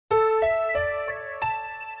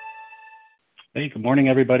Hey, good morning,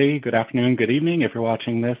 everybody. Good afternoon, good evening. If you're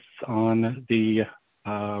watching this on the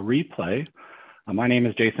replay, my name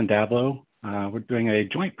is Jason Dablow. We're doing a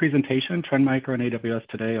joint presentation, Trend Micro and AWS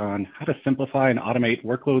today, on how to simplify and automate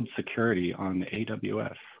workload security on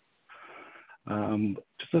AWS.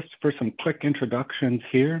 Just for some quick introductions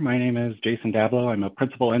here, my name is Jason Dablow. I'm a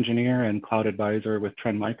principal engineer and cloud advisor with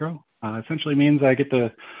Trend Micro. Essentially means I get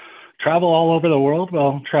to travel all over the world.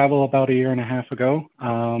 Well, travel about a year and a half ago,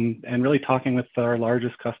 and really talking with our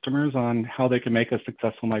largest customers on how they can make a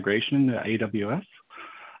successful migration to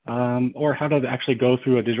AWS, or how to actually go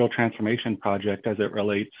through a digital transformation project as it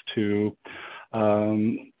relates to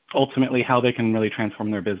ultimately how they can really transform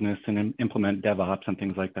their business and implement DevOps and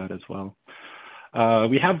things like that as well.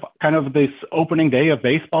 We have kind of this opening day of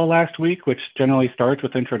baseball last week, which generally starts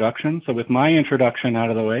with introduction. So with my introduction out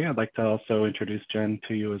of the way, I'd like to also introduce Jen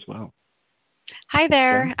to you as well. Hi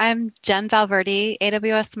there, Jen? I'm Jen Valverde,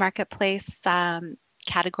 AWS Marketplace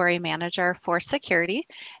Category Manager for Security.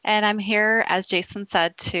 And I'm here, as Jason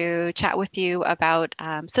said, to chat with you about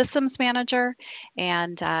Systems Manager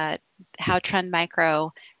and how Trend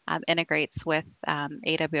Micro integrates with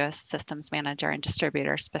AWS Systems Manager and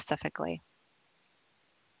Distributor specifically.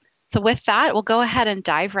 So with that, we'll go ahead and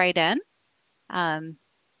dive right in. Let's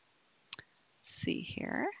see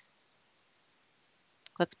here.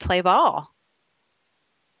 Let's play ball.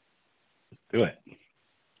 Let's do it.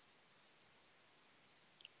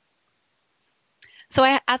 So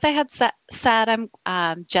as I had said,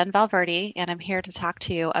 I'm Jen Valverde, and I'm here to talk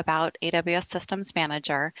to you about AWS Systems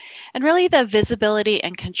Manager and really the visibility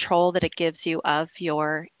and control that it gives you of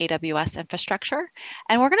your AWS infrastructure.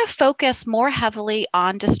 And we're going to focus more heavily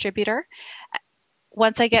on distributor.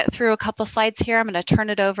 Once I get through a couple slides here, I'm going to turn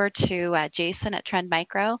it over to Jason at Trend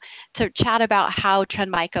Micro to chat about how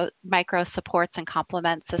Trend Micro supports and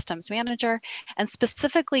complements Systems Manager, and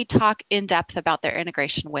specifically talk in depth about their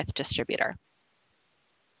integration with distributor.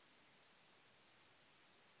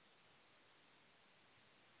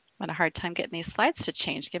 I'm having a hard time getting these slides to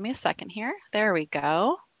change. Give me a second here. There we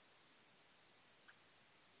go.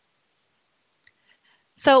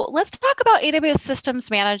 So let's talk about AWS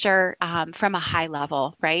Systems Manager from a high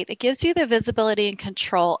level, right? It gives you the visibility and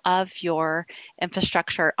control of your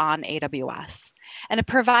infrastructure on AWS. And it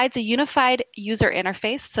provides a unified user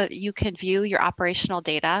interface so that you can view your operational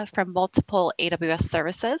data from multiple AWS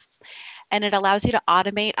services. And it allows you to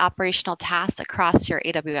automate operational tasks across your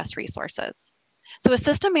AWS resources. So as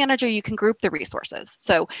System Manager, you can group the resources.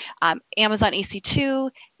 So Amazon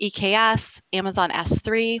EC2, EKS, Amazon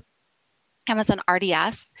S3, Amazon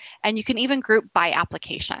RDS, and you can even group by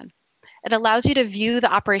application. It allows you to view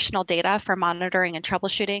the operational data for monitoring and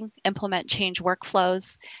troubleshooting, implement change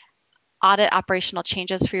workflows, audit operational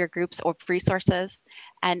changes for your groups of resources,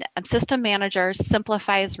 and System Manager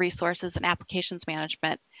simplifies resources and applications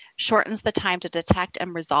management, shortens the time to detect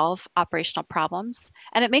and resolve operational problems,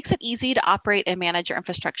 and it makes it easy to operate and manage your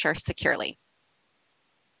infrastructure securely.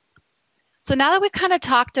 So now that we've kind of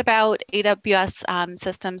talked about AWS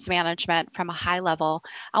systems management from a high level,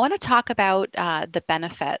 I want to talk about the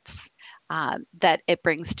benefits that it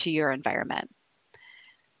brings to your environment.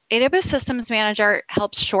 AWS Systems Manager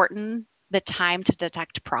helps shorten the time to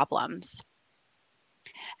detect problems.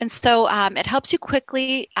 And so it helps you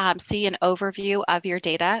quickly see an overview of your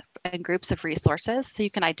data and groups of resources so you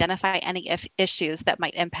can identify any issues that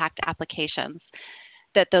might impact applications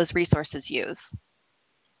that those resources use.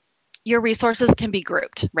 Your resources can be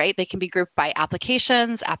grouped, right? They can be grouped by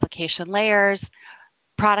applications, application layers,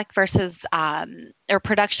 product versus or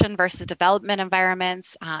production versus development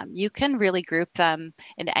environments. You can really group them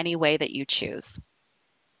in any way that you choose.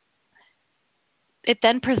 It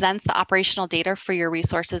then presents the operational data for your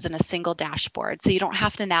resources in a single dashboard, so you don't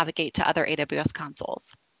have to navigate to other AWS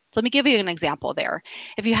consoles. So let me give you an example there.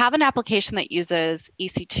 If you have an application that uses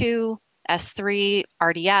EC2, S3,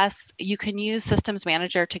 RDS, you can use Systems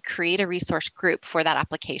Manager to create a resource group for that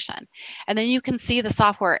application. And then you can see the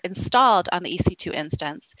software installed on the EC2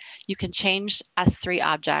 instance. You can change S3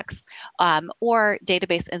 objects or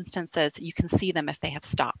database instances. You can see them if they have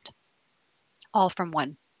stopped, all from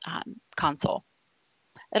one console.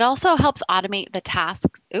 It also helps automate the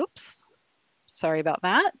tasks. Oops, sorry about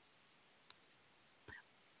that.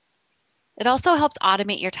 It also helps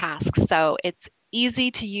automate your tasks. So it's easy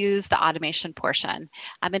to use the automation portion.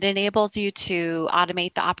 It enables you to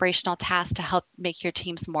automate the operational tasks to help make your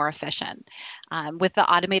teams more efficient. With the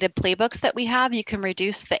automated playbooks that we have, you can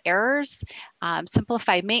reduce the errors,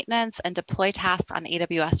 simplify maintenance, and deploy tasks on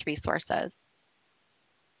AWS resources.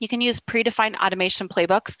 You can use predefined automation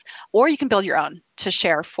playbooks, or you can build your own to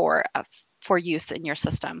share for for use in your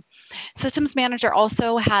system. Systems Manager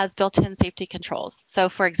also has built-in safety controls. So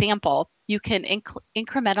for example, you can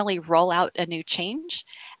incrementally roll out a new change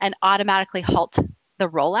and automatically halt the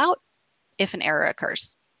rollout if an error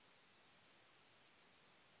occurs.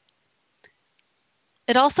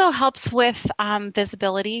 It also helps with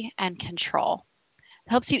visibility and control. It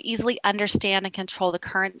helps you easily understand and control the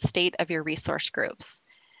current state of your resource groups.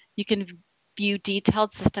 You can view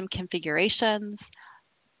detailed system configurations,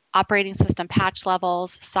 operating system patch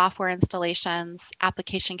levels, software installations,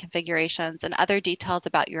 application configurations, and other details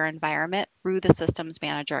about your environment through the Systems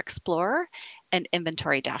Manager Explorer and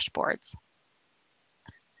inventory dashboards.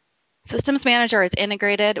 Systems Manager is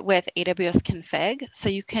integrated with AWS Config, so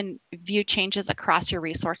you can view changes across your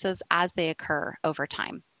resources as they occur over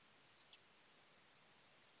time.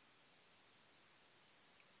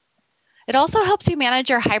 It also helps you manage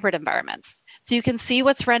your hybrid environments. So you can see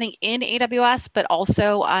what's running in AWS, but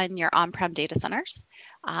also on your on-prem data centers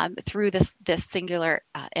through this singular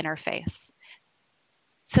interface.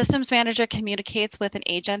 Systems Manager communicates with an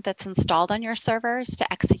agent that's installed on your servers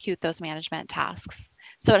to execute those management tasks.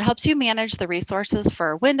 So it helps you manage the resources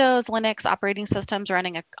for Windows, Linux operating systems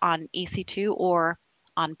running on EC2 or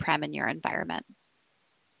on-prem in your environment.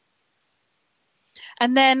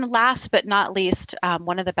 And then last but not least,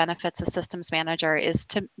 one of the benefits of Systems Manager is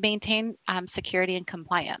to maintain security and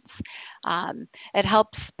compliance. It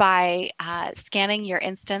helps by scanning your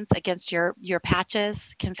instance against your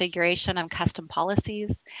patches, configuration, and custom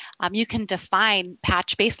policies. You can define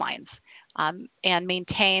patch baselines and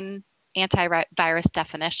maintain antivirus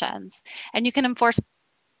definitions. And you can enforce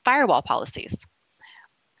firewall policies.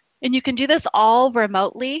 And you can do this all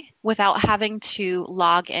remotely without having to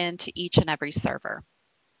log into each and every server.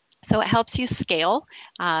 So it helps you scale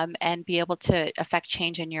and be able to affect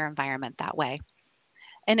change in your environment that way.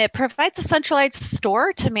 And it provides a centralized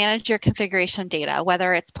store to manage your configuration data,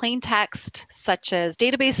 whether it's plain text, such as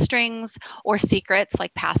database strings, or secrets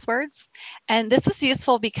like passwords. And this is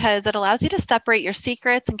useful because it allows you to separate your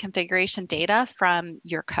secrets and configuration data from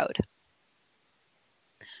your code.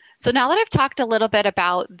 So now that I've talked a little bit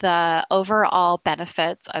about the overall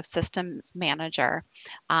benefits of Systems Manager,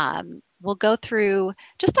 we'll go through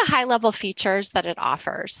just a high-level features that it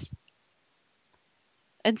offers.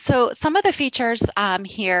 And so some of the features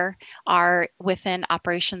here are within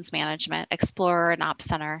Operations Management, Explorer and Ops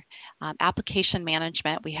Center, Application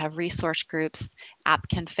Management. We have resource groups, app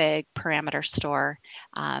config, parameter store,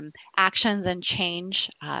 actions and change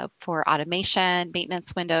for automation,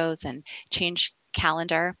 maintenance windows, and change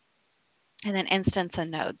calendar. And then instance and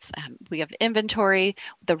nodes. We have inventory,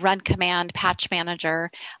 the run command, patch manager,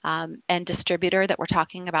 and distributor that we're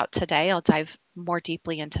talking about today. I'll dive more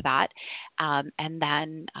deeply into that. And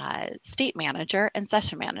then state manager and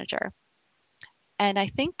session manager. And I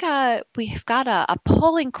think we've got a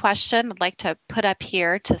polling question I'd like to put up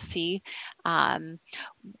here to see.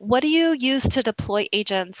 What do you use to deploy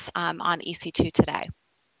agents on EC2 today?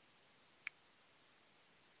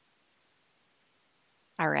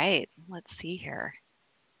 All right, let's see here.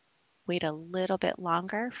 Wait a little bit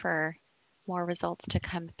longer for more results to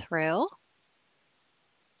come through.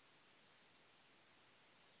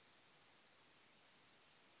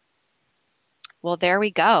 Well, there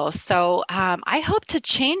we go. So I hope to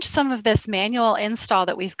change some of this manual install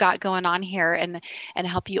that we've got going on here and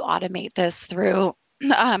help you automate this through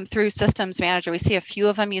through Systems Manager. We see a few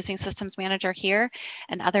of them using Systems Manager here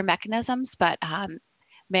and other mechanisms, but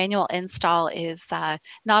manual install is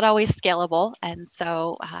not always scalable. And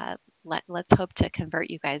so let's hope to convert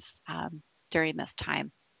you guys during this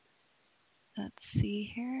time. Let's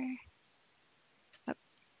see here. Oh.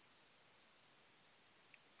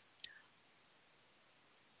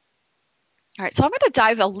 All right, so I'm going to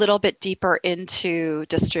dive a little bit deeper into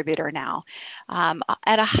distributor now.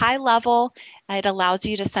 At a high level, it allows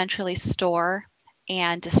you to centrally store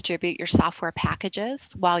and distribute your software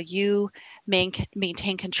packages while you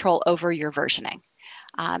maintain control over your versioning.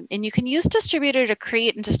 And you can use distributor to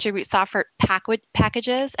create and distribute software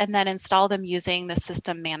packages and then install them using the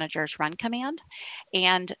System Manager's run command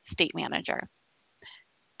and state manager.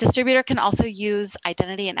 Distributor can also use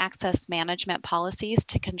identity and access management policies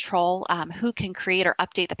to control who can create or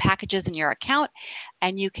update the packages in your account.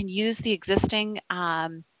 And you can use the existing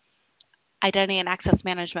identity and access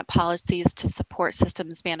management policies to support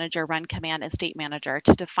Systems Manager, run command, and state manager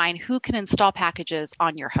to define who can install packages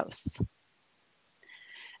on your hosts.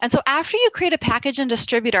 And so after you create a package in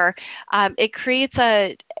distributor, it creates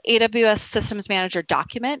a AWS Systems Manager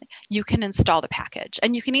document. You can install the package.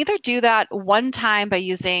 And you can either do that one time by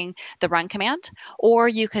using the run command, or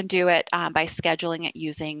you can do it by scheduling it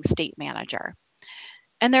using state manager.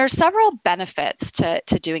 And there are several benefits to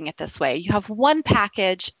doing it this way. You have one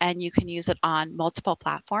package and you can use it on multiple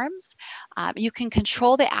platforms. You can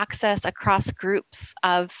control the access across groups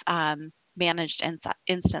of managed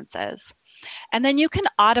instances. And then you can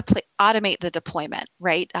automate the deployment,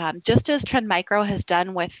 right? Just as Trend Micro has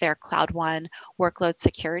done with their Cloud One workload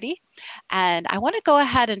security. And I want to go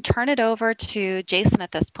ahead and turn it over to Jason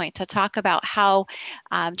at this point to talk about how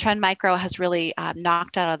Trend Micro has really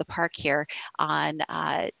knocked out of the park here on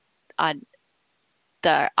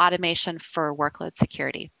the automation for workload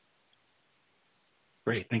security.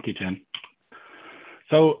 Great, thank you, Jen.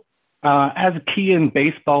 So as a key in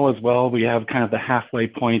baseball as well, we have kind of the halfway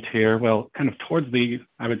point here. Well, kind of towards the,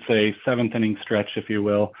 I would say, 7th inning stretch, if you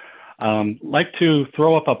will. Like to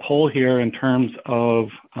throw up a poll here in terms of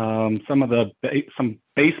some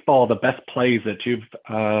baseball, the best plays that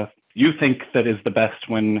you think that is the best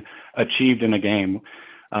when achieved in a game.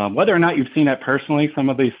 Whether or not you've seen it personally, some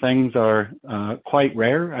of these things are quite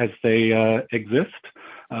rare as they exist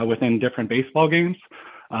within different baseball games.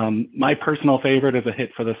 My personal favorite is a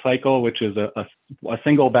hit for the cycle, which is a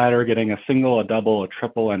single batter getting a single, a double, a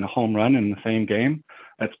triple, and a home run in the same game.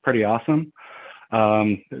 That's pretty awesome.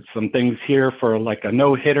 There's some things here for like a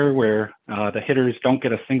no-hitter where the hitters don't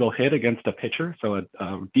get a single hit against a pitcher, so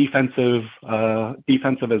a defensive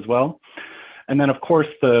as well. And then, of course,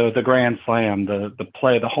 the grand slam,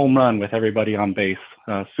 the home run with everybody on base.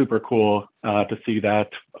 Super cool to see that,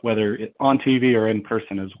 whether on TV or in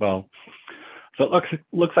person as well. So it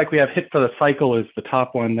looks like we have hit for the cycle is the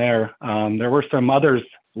top one there. There were some others.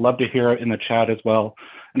 Love to hear it in the chat as well.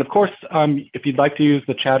 And of course, if you'd like to use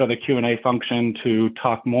the chat or the Q&A function to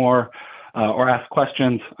talk more or ask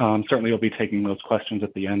questions, certainly you'll be taking those questions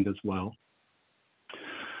at the end as well.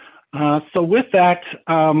 So with that,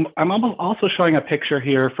 I'm also showing a picture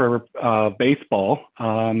here for baseball,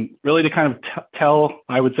 really to kind of tell,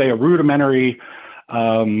 I would say, a rudimentary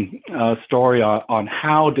story on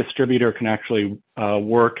how distributor can actually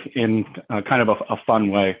work in kind of a fun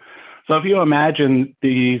way. So if you imagine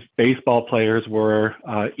these baseball players were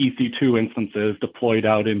EC2 instances deployed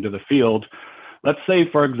out into the field, let's say,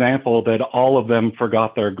 for example, that all of them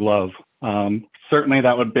forgot their glove. Certainly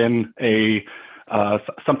that would have been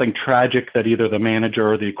something tragic that either the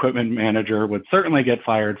manager or the equipment manager would certainly get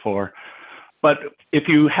fired for. But if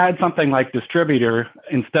you had something like distributor,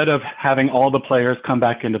 instead of having all the players come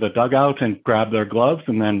back into the dugout and grab their gloves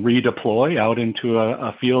and then redeploy out into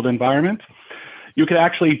a field environment, you could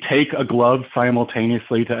actually take a glove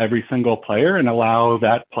simultaneously to every single player and allow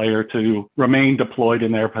that player to remain deployed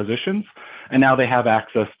in their positions. And now they have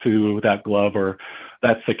access to that glove or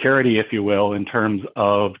that security, if you will, in terms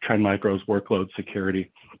of Trend Micro's workload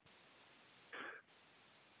security.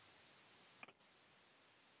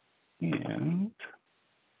 And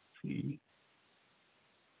let's see.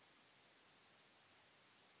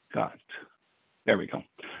 Got it. There we go.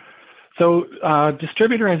 So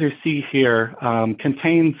distributor, as you see here,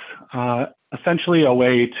 contains essentially a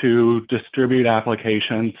way to distribute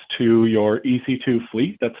applications to your EC2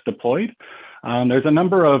 fleet that's deployed. There's a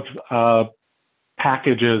number of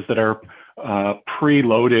packages that are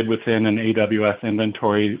preloaded within an AWS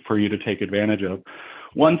inventory for you to take advantage of.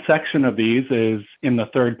 One section of these is in the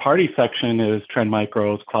third-party section is Trend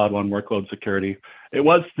Micro's Cloud One workload security. It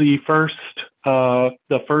was the first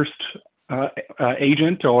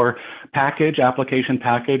agent or application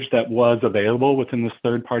package that was available within this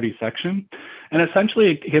third-party section. And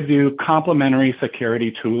essentially it gives you complementary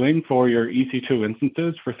security tooling for your EC2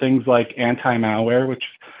 instances for things like anti-malware, which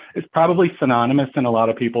is probably synonymous in a lot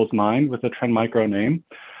of people's mind with the Trend Micro name.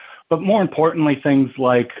 But more importantly, things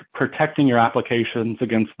like protecting your applications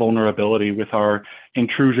against vulnerability with our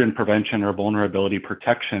intrusion prevention or vulnerability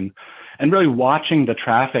protection, and really watching the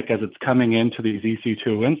traffic as it's coming into these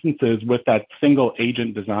EC2 instances with that single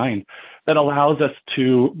agent design that allows us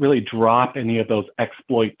to really drop any of those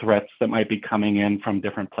exploit threats that might be coming in from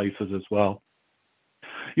different places as well.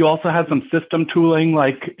 You also have some system tooling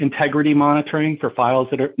like integrity monitoring for files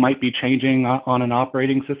that might be changing on an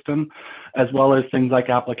operating system, as well as things like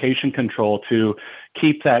application control to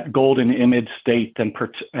keep that golden image state and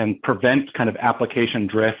prevent kind of application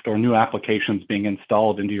drift or new applications being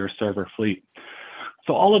installed into your server fleet.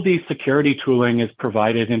 So all of these security tooling is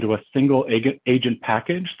provided into a single agent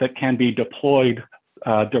package that can be deployed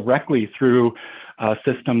directly through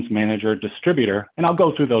Systems Manager Distributor. And I'll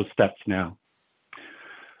go through those steps now.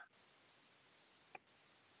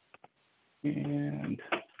 And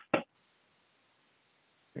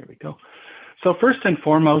there we go. So first and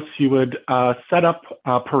foremost, you would set up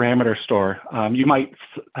a parameter store. You might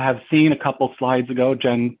have seen a couple slides ago,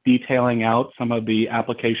 Jen detailing out some of the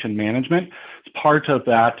application management. Part of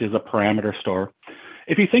that is a parameter store.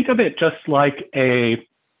 If you think of it just like a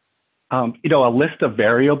list of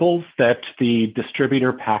variables that the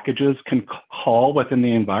distributor packages can call within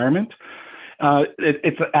the environment,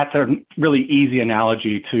 that's a really easy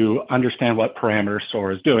analogy to understand what parameter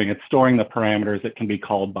store is doing. It's storing the parameters that can be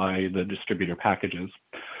called by the distributor packages.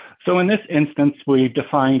 So in this instance, we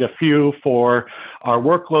defined a few for our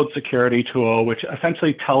workload security tool, which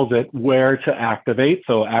essentially tells it where to activate.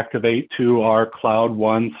 So activate to our Cloud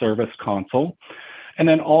One service console. And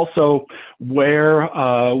then also where,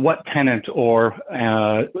 what tenant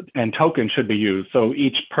and token should be used. So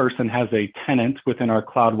each person has a tenant within our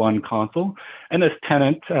Cloud One console, and this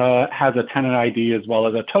tenant has a tenant ID as well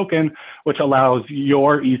as a token, which allows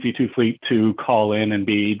your EC2 fleet to call in and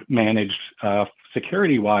be managed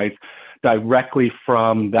security-wise directly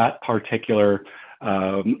from that particular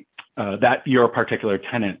your particular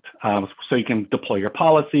tenant. So you can deploy your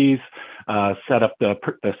policies, set up the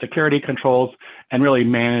security controls, and really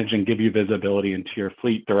manage and give you visibility into your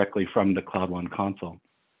fleet directly from the Cloud One console.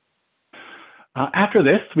 After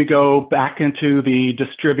this, we go back into the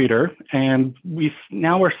distributor, and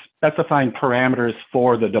now we're specifying parameters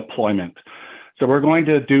for the deployment. So we're going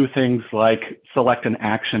to do things like select an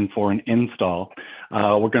action for an install.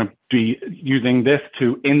 We're going to be using this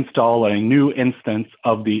to install a new instance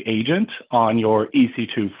of the agent on your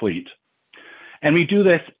EC2 fleet. And we do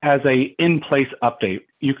this as a in-place update.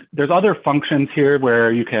 There's other functions here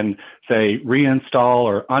where you can say reinstall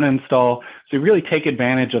or uninstall. So you really take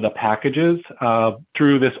advantage of the packages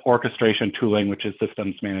through this orchestration tooling, which is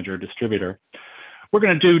Systems Manager Distributor. We're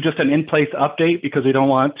going to do just an in-place update because we don't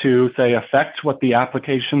want to, say, affect what the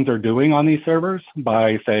applications are doing on these servers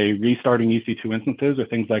by, say, restarting EC2 instances or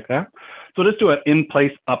things like that. So let's do an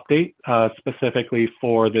in-place update specifically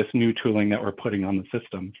for this new tooling that we're putting on the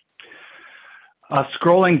system.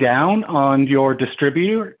 Scrolling down on your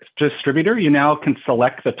distributor, you now can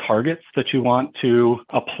select the targets that you want to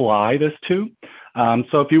apply this to.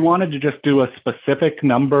 So if you wanted to just do a specific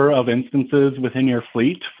number of instances within your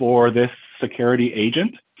fleet for this security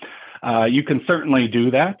agent, you can certainly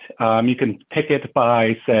do that. You can pick it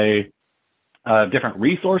by, say, different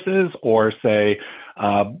resources, or say,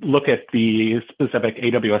 look at the specific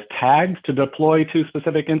AWS tags to deploy to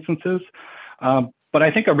specific instances. But I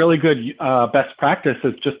think a really good best practice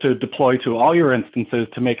is just to deploy to all your instances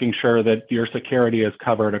to making sure that your security is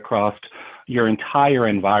covered across your entire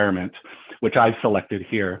environment, which I've selected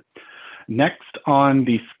here. Next, on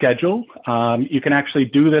the schedule, you can actually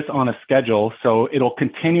do this on a schedule, so it'll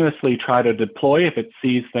continuously try to deploy if it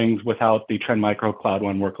sees things without the Trend Micro Cloud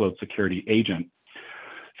One Workload Security Agent.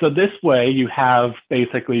 So this way, you have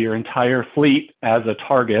basically your entire fleet as a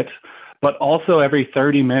target, but also every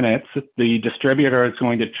 30 minutes, the distributor is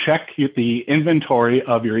going to check the inventory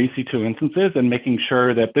of your EC2 instances and making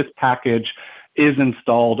sure that this package is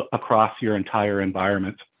installed across your entire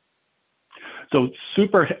environment. So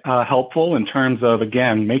super helpful in terms of,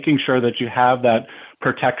 again, making sure that you have that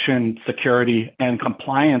protection, security, and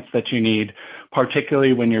compliance that you need,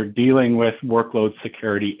 particularly when you're dealing with workload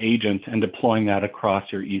security agents and deploying that across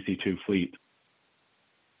your EC2 fleet.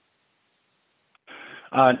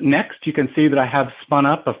 Next, you can see that I have spun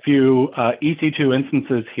up a few EC2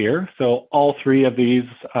 instances here. So all three of these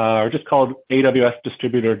are just called AWS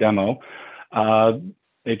Distributor Demo.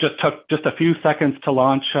 It just took just a few seconds to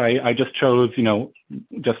launch. I just chose,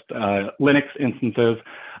 just Linux instances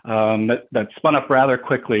that spun up rather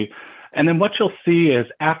quickly. And then what you'll see is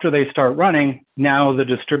after they start running, now the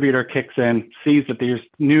distributor kicks in, sees that there's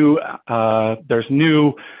new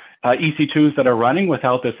EC2s that are running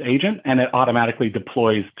without this agent, and it automatically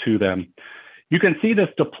deploys to them. You can see this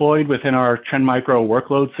deployed within our Trend Micro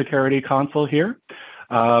Workload Security console here.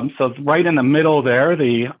 So it's right in the middle there,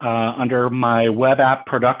 under my web app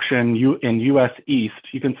production in US East,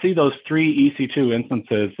 you can see those three EC2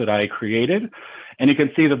 instances that I created. And you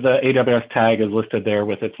can see that the AWS tag is listed there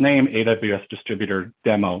with its name, AWS Distributor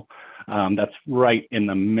Demo. That's right in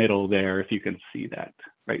the middle there, if you can see that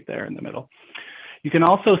right there in the middle. You can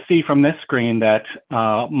also see from this screen that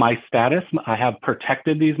my status, I have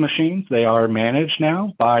protected these machines. They are managed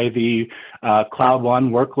now by the Cloud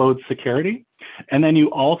One Workload Security. And then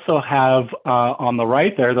you also have on the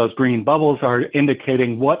right there, those green bubbles are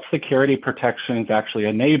indicating what security protection is actually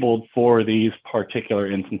enabled for these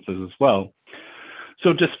particular instances as well.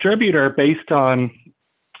 So distributor, based on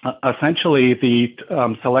essentially the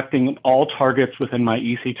selecting all targets within my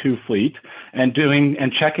EC2 fleet and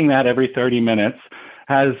checking that every 30 minutes,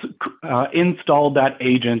 has installed that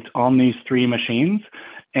agent on these 3 machines.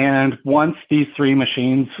 And once these 3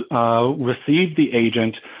 machines received the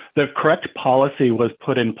agent, the correct policy was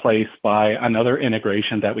put in place by another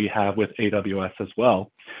integration that we have with AWS as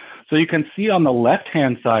well. So you can see on the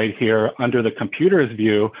left-hand side here under the computers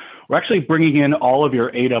view, we're actually bringing in all of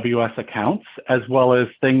your AWS accounts, as well as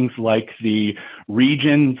things like the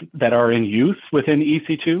regions that are in use within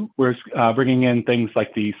EC2. We're bringing in things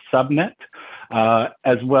like the subnet,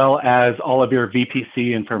 as well as all of your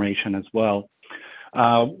VPC information as well.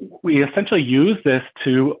 We essentially use this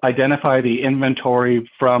to identify the inventory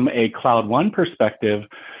from a Cloud One perspective.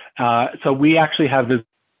 So we actually have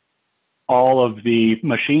all of the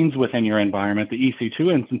machines within your environment, the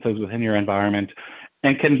EC2 instances within your environment,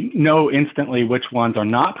 and can know instantly which ones are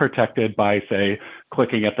not protected by, say,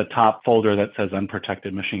 clicking at the top folder that says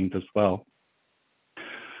unprotected machines as well.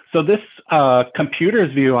 So this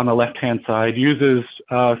computers view on the left-hand side uses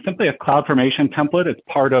simply a CloudFormation template. It's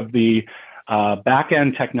part of the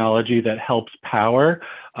backend technology that helps power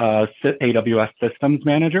AWS Systems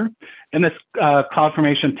Manager. And this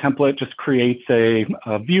CloudFormation template just creates a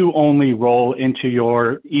view-only role into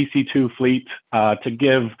your EC2 fleet to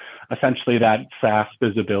give essentially that SaaS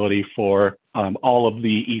visibility for all of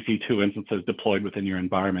the EC2 instances deployed within your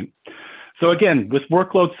environment. So again, with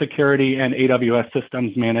Workload Security and AWS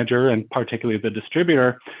Systems Manager, and particularly the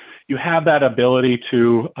distributor, you have that ability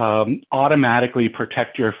to automatically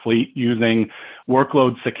protect your fleet using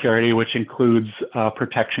workload security, which includes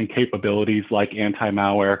protection capabilities like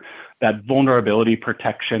anti-malware, that vulnerability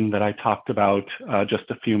protection that I talked about just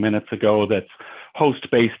a few minutes ago, that's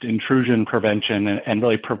host-based intrusion prevention and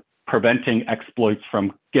really preventing exploits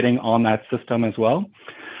from getting on that system as well.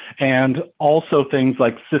 And also things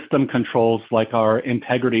like system controls, like our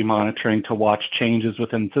integrity monitoring to watch changes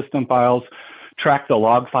within system files, track the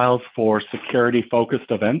log files for security-focused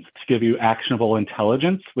events to give you actionable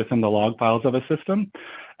intelligence within the log files of a system,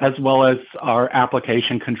 as well as our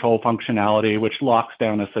application control functionality, which locks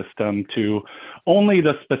down a system to only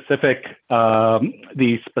the specific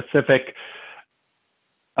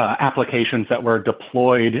applications that were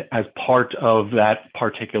deployed as part of that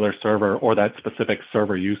particular server or that specific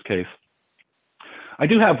server use case. I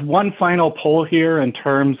do have one final poll here in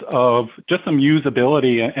terms of just some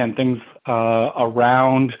usability and things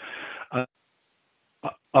around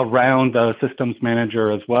the Systems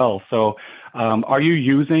Manager as well. So are you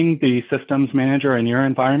using the Systems Manager in your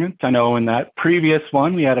environment? I know in that previous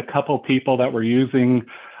one, we had a couple people that were using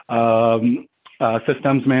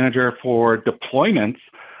Systems Manager for deployments,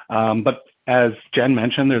 but as Jen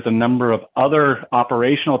mentioned, there's a number of other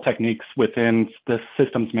operational techniques within the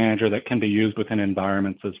Systems Manager that can be used within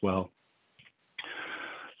environments as well.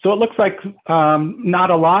 So it looks like not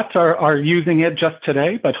a lot are using it just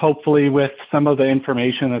today, but hopefully with some of the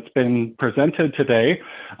information that's been presented today,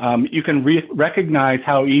 you can recognize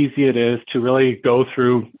how easy it is to really go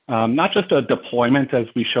through not just a deployment as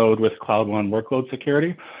we showed with Cloud One Workload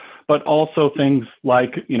Security, but also things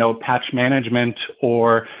like, patch management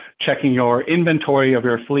or checking your inventory of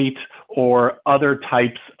your fleet or other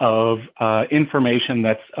types of information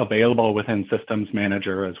that's available within Systems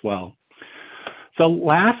Manager as well. So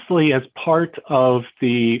lastly, as part of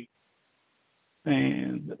the,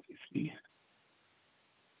 and let me see,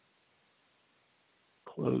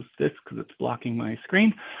 close this because it's blocking my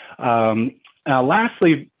screen.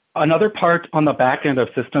 Lastly, another part on the back end of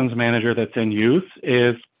Systems Manager that's in use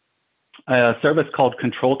is a service called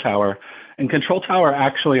Control Tower. And Control Tower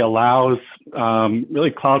actually allows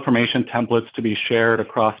really CloudFormation templates to be shared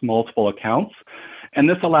across multiple accounts. And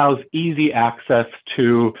this allows easy access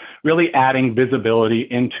to really adding visibility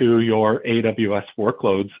into your AWS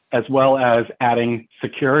workloads, as well as adding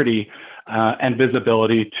security and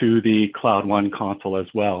visibility to the Cloud One console as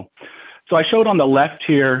well. So I showed on the left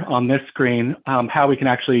here on this screen how we can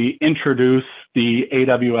actually introduce the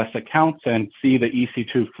AWS accounts and see the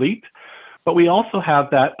EC2 fleet. But we also have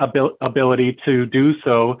that ability to do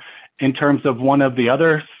so in terms of one of the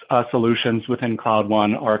other solutions within Cloud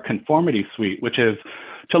One, our conformity suite, which is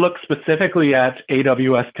to look specifically at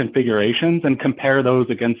AWS configurations and compare those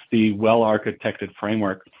against the well-architected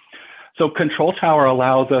framework. So Control Tower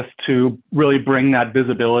allows us to really bring that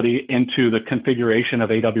visibility into the configuration of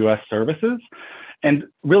AWS services and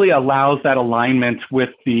really allows that alignment with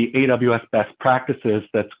the AWS best practices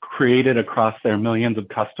that's created across their millions of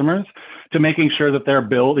customers to making sure that they're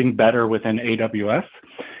building better within AWS.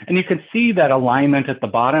 And you can see that alignment at the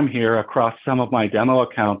bottom here across some of my demo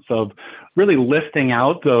accounts of really listing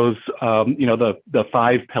out those, the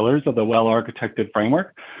 5 pillars of the well-architected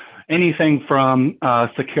framework. anything from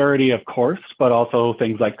security, of course, but also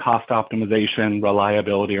things like cost optimization,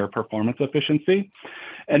 reliability, or performance efficiency,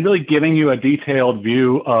 and really giving you a detailed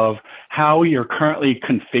view of how you're currently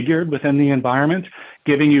configured within the environment,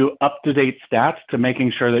 giving you up-to-date stats to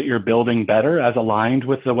making sure that you're building better as aligned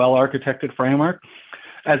with the well-architected framework,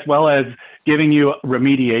 as well as giving you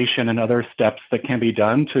remediation and other steps that can be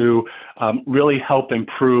done to really help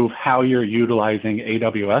improve how you're utilizing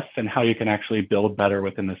AWS and how you can actually build better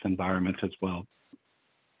within this environment as well.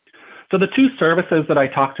 So the two services that I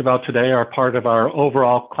talked about today are part of our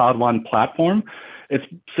overall Cloud One platform. It's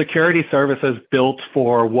security services built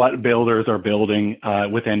for what builders are building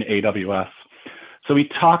within AWS. So we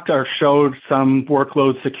talked or showed some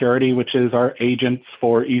workload security, which is our agents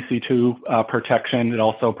for EC2 protection. It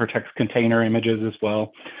also protects container images as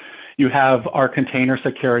well. You have our container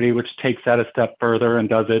security, which takes that a step further and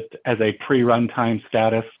does it as a pre-runtime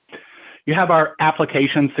status. You have our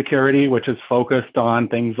application security, which is focused on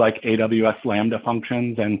things like AWS Lambda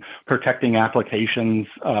functions and protecting applications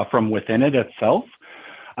from within it itself.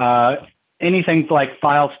 Anything like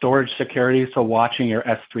file storage security, so watching your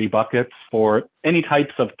S3 buckets for any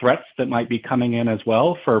types of threats that might be coming in as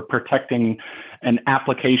well, for protecting an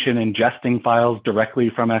application ingesting files directly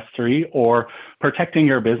from S3, or protecting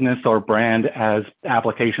your business or brand as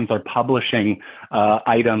applications are publishing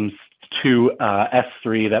items to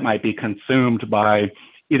S3 that might be consumed by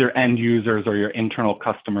either end users or your internal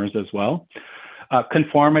customers as well.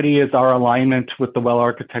 Conformity is our alignment with the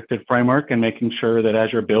well-architected framework and making sure that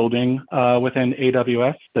as you're building within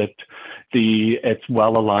AWS, that it's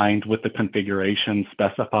well aligned with the configuration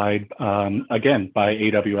specified, again, by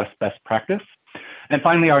AWS best practice. And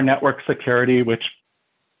finally, our network security, which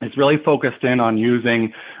is really focused in on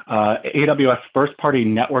using AWS first-party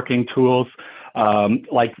networking tools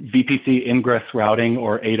like VPC ingress routing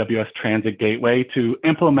or AWS Transit Gateway to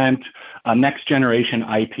implement a next generation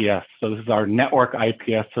IPS. So this is our network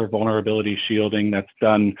IPS or vulnerability shielding that's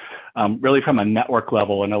done really from a network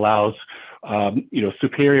level and allows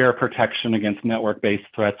superior protection against network-based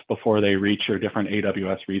threats before they reach your different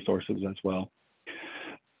AWS resources as well.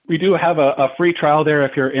 We do have a free trial there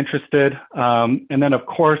if you're interested. And then of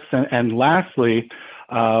course, and lastly,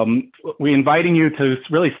 we're inviting you to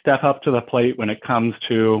really step up to the plate when it comes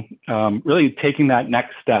to really taking that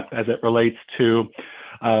next step as it relates to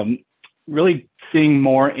really seeing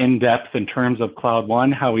more in depth in terms of Cloud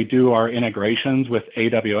One, how we do our integrations with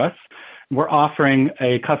AWS. We're offering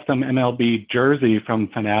a custom MLB jersey from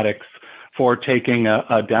Fanatics for taking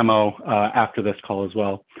a demo after this call as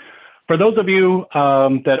well. For those of you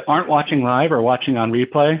that aren't watching live or watching on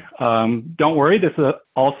replay, don't worry, this is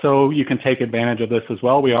also, you can take advantage of this as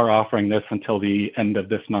well. We are offering this until the end of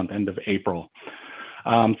this month, end of April.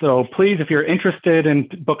 So please, if you're interested in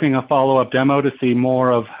booking a follow-up demo to see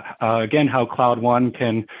more of, again, how Cloud One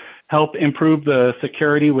can help improve the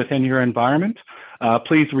security within your environment,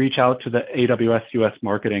 please reach out to the AWS US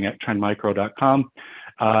marketing at trendmicro.com.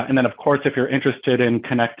 And then, of course, if you're interested in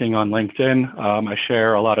connecting on LinkedIn, I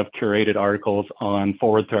share a lot of curated articles on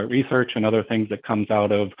forward threat research and other things that comes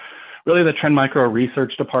out of really the Trend Micro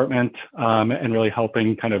research department and really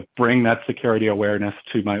helping kind of bring that security awareness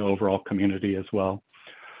to my overall community as well.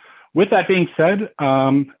 With that being said,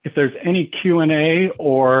 if there's any Q&A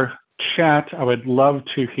or chat, I would love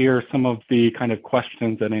to hear some of the kind of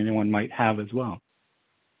questions that anyone might have as well.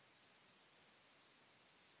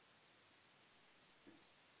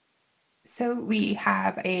 So we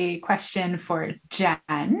have a question for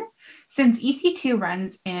Jen. Since EC2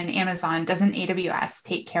 runs in Amazon, doesn't AWS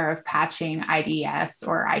take care of patching IDS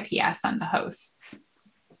or IPS on the hosts?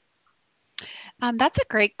 That's a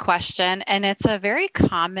great question, and it's a very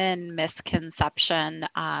common misconception.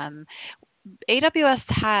 AWS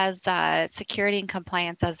has security and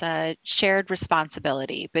compliance as a shared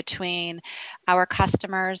responsibility between our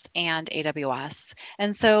customers and AWS.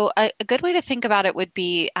 And so a good way to think about it would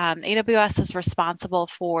be AWS is responsible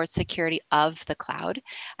for security of the cloud,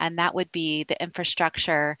 and that would be the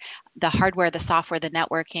infrastructure, the hardware, the software, the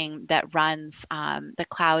networking that runs the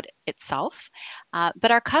cloud itself. But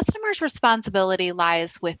our customer's responsibility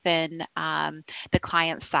lies within the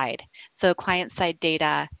client side. So client side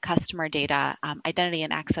data, customer data, identity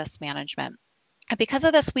and access management. And because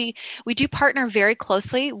of this, we do partner very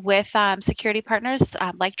closely with security partners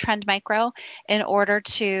like Trend Micro in order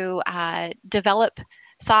to develop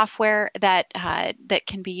software that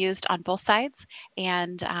can be used on both sides.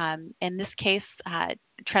 And in this case,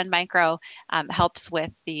 Trend Micro helps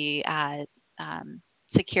with the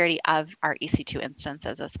security of our EC2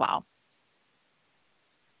 instances as well.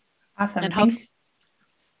 Awesome. And Thanks.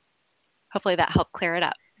 hopefully that helped clear it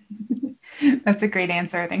up. That's a great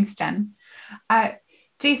answer. Thanks, Jen. Uh,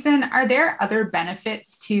 Jason, are there other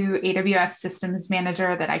benefits to AWS Systems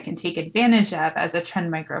Manager that I can take advantage of as a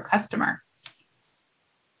Trend Micro customer?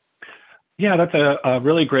 Yeah, that's a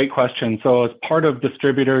really great question. So as part of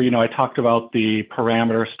distributor, I talked about the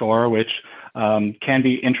parameter store, which can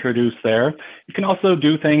be introduced there. You can also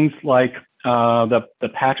do things like the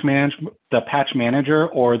patch manager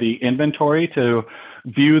or the inventory to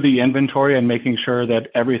view the inventory and making sure that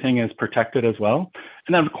everything is protected as well.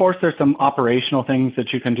 And then, of course, there's some operational things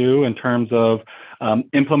that you can do in terms of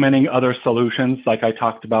implementing other solutions, like I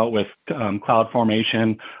talked about with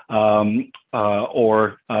CloudFormation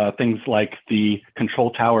or things like the control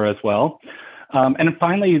tower as well. And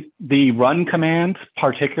finally, the run command,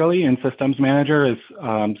 particularly in Systems Manager, is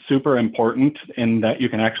super important in that you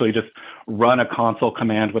can actually just run a console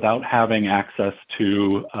command without having access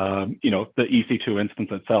to the EC2 instance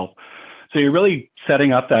itself. So you're really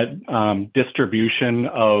setting up that distribution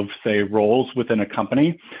of, say, roles within a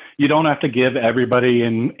company. You don't have to give everybody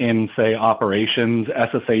in say, operations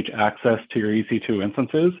SSH access to your EC2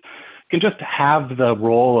 instances. You can just have the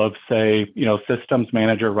role of, say, systems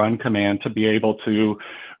manager run command to be able to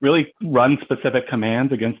really run specific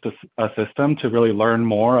commands against a system to really learn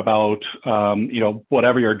more about,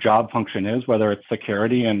 whatever your job function is, whether it's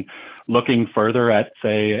security and looking further at,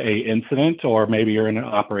 say, a incident, or maybe you're in an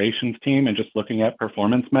operations team and just looking at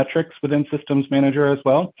performance metrics within Systems Manager as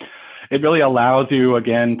well. It really allows you,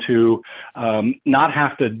 again, to not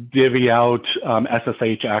have to divvy out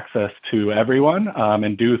SSH access to everyone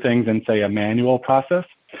and do things in, say, a manual process.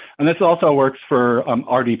 And this also works for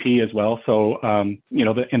RDP as well. So,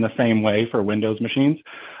 in the same way for Windows machines,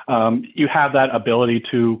 you have that ability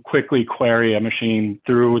to quickly query a machine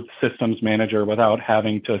through Systems Manager without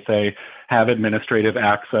having to, say, have administrative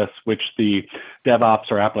access, which the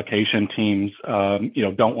DevOps or application teams,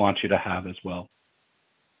 don't want you to have as well.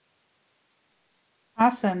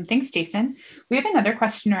 Awesome. Thanks, Jason. We have another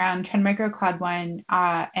question around Trend Micro Cloud One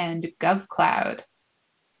and GovCloud.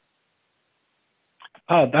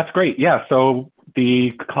 That's great. Yeah. So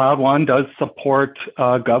the Cloud One does support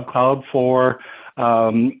GovCloud for,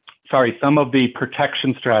 some of the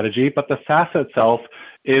protection strategy, but the SaaS itself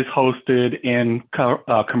is hosted in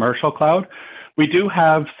commercial cloud. We do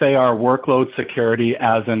have, say, our workload security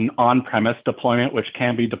as an on-premise deployment, which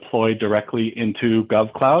can be deployed directly into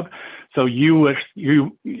GovCloud. So you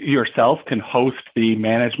yourself can host the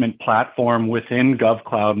management platform within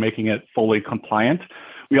GovCloud, making it fully compliant.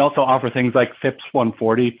 We also offer things like FIPS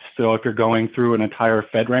 140. So if you're going through an entire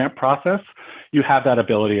FedRAMP process, you have that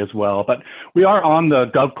ability as well. But we are on the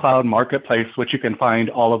GovCloud marketplace, which you can find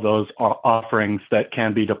all of those offerings that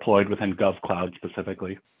can be deployed within GovCloud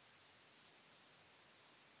specifically.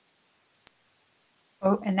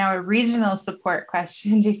 Oh, and now a regional support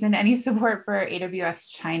question. Jason, any support for AWS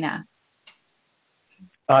China?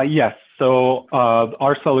 Yes, so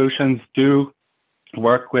our solutions do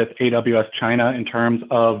work with AWS China in terms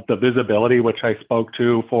of the visibility, which I spoke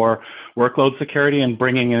to for workload security and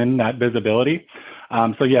bringing in that visibility.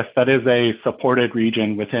 So yes, that is a supported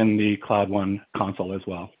region within the Cloud One console as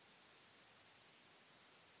well.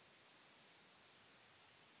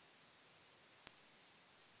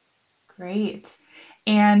 Great.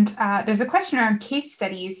 And there's a question around case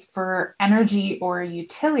studies for energy or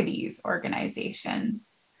utilities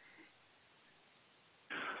organizations.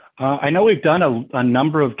 I know we've done a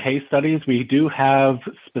number of case studies. We do have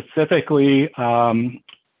specifically blanking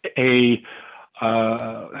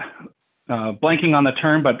on the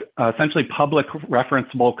term, but essentially public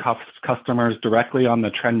referenceable customers directly on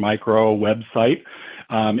the Trend Micro website.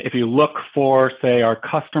 If you look for, say, our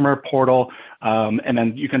customer portal, and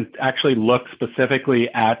then you can actually look specifically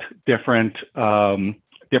at different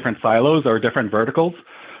silos or different verticals.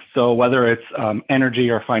 So whether it's energy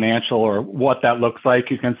or financial or what that looks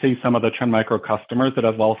like, you can see some of the Trend Micro customers that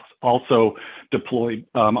have also deployed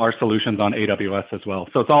our solutions on AWS as well.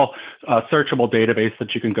 So it's all a searchable database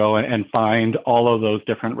that you can go and find all of those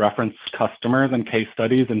different reference customers and case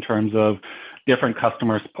studies in terms of different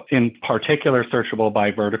customers, in particular searchable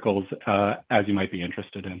by verticals, as you might be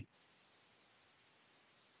interested in.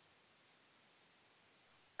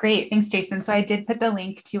 Great, thanks, Jason. So I did put the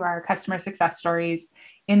link to our customer success stories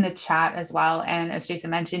in the chat as well. And as Jason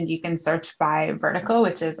mentioned, you can search by vertical,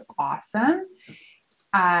 which is awesome.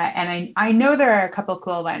 And I know there are a couple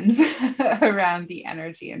cool ones around the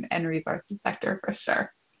energy and resources sector for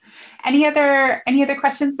sure. Any other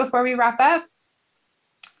questions before we wrap up?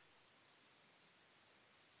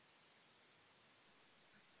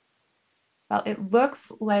 Well, it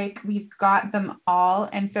looks like we've got them all,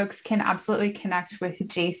 and folks can absolutely connect with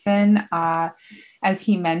Jason, as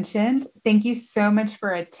he mentioned. Thank you so much for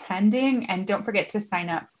attending, and don't forget to sign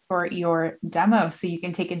up for your demo so you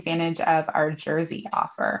can take advantage of our Jersey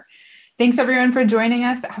offer. Thanks everyone for joining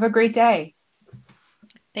us. Have a great day.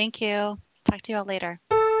 Thank you. Talk to you all later.